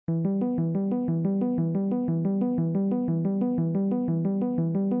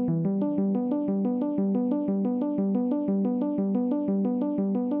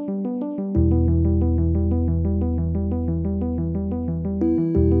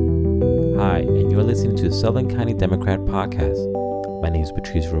Levi, and you're listening to the Sullivan County Democrat Podcast. My name is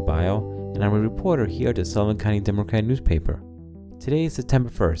Patrice Rubio, and I'm a reporter here at the Sullivan County Democrat newspaper. Today is September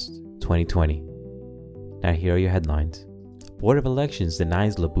 1st, 2020. Now here are your headlines. Board of Elections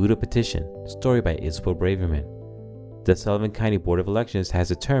denies LaBuda petition. Story by Isabel Braverman. The Sullivan County Board of Elections has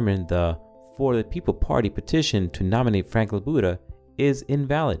determined the For the People Party petition to nominate Frank LaBuda is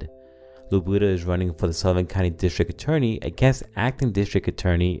invalid. LaBuda is running for the Sullivan County District Attorney against Acting District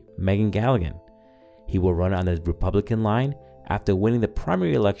Attorney Megan Galligan. He will run on the Republican line after winning the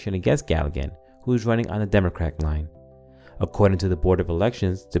primary election against Galligan, who is running on the Democrat line. According to the Board of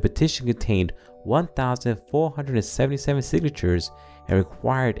Elections, the petition contained 1,477 signatures and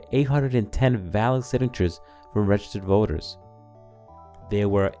required 810 valid signatures from registered voters. There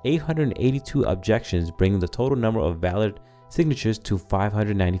were 882 objections, bringing the total number of valid signatures to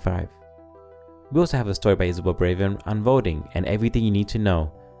 595. We also have a story by Isabel Braverman on voting and everything you need to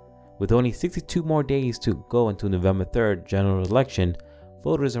know. With only 62 more days to go until November 3rd general election,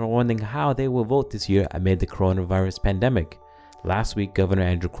 voters are wondering how they will vote this year amid the coronavirus pandemic. Last week, Governor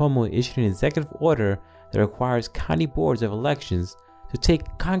Andrew Cuomo issued an executive order that requires county boards of elections to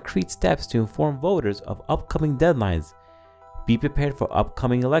take concrete steps to inform voters of upcoming deadlines, be prepared for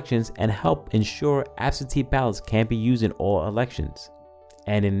upcoming elections, and help ensure absentee ballots can be used in all elections.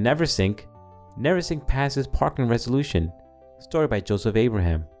 And in Neversink passes parking resolution. Story by Joseph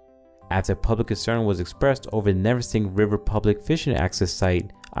Abraham. After public concern was expressed over the Neversink River Public Fishing Access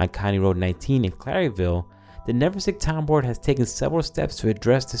Site on County Road 19 in Claryville, the Neversink Town Board has taken several steps to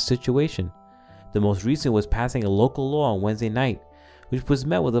address this situation. The most recent was passing a local law on Wednesday night, which was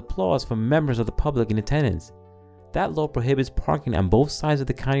met with applause from members of the public in attendance. That law prohibits parking on both sides of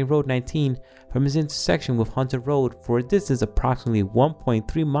the County Road 19 from its intersection with Hunter Road for a distance approximately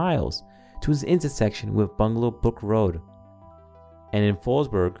 1.3 miles to its intersection with Bungalow Brook Road. And in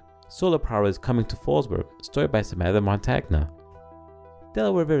Fallsburg, solar power is coming to Fallsburg. Story by Samantha Montagna.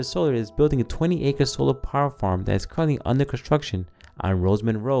 Delaware River Solar is building a 20-acre solar power farm that is currently under construction on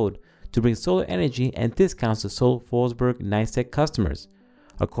Roseman Road to bring solar energy and discounts to Solar Fallsburg NYSEG customers.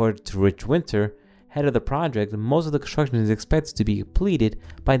 According to Rich Winter, head of the project, most of the construction is expected to be completed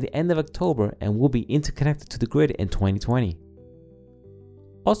by the end of October and will be interconnected to the grid in 2020.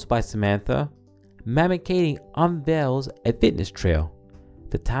 Also by Samantha, Mamakating unveils a fitness trail.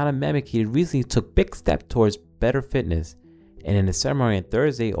 The town of Mamakating recently took big steps towards better fitness, and in a ceremony on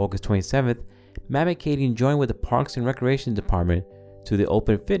Thursday, August 27th, Mamakating joined with the Parks and Recreation Department to the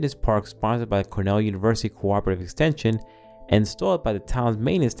open fitness park sponsored by Cornell University Cooperative Extension and installed by the town's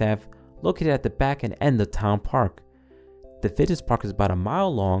maintenance staff located at the back and end of Town Park. The fitness park is about a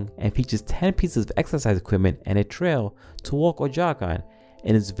mile long and features 10 pieces of exercise equipment and a trail to walk or jog on,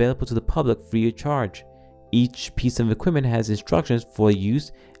 and is available to the public free of charge. Each piece of equipment has instructions for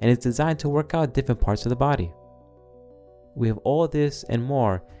use and is designed to work out different parts of the body. We have all this and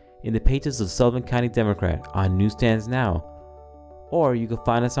more in the pages of Sullivan County Democrat on newsstands now, or you can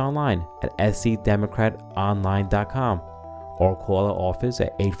find us online at scdemocratonline.com or call our office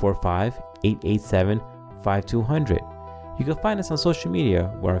at 845-887-5200. You can find us on social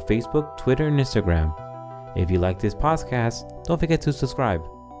media. We're on Facebook, Twitter, and Instagram. If you like this podcast, don't forget to subscribe.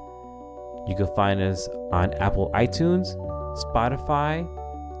 You can find us on Apple iTunes, Spotify,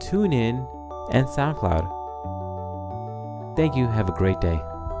 TuneIn, and SoundCloud. Thank you. Have a great day.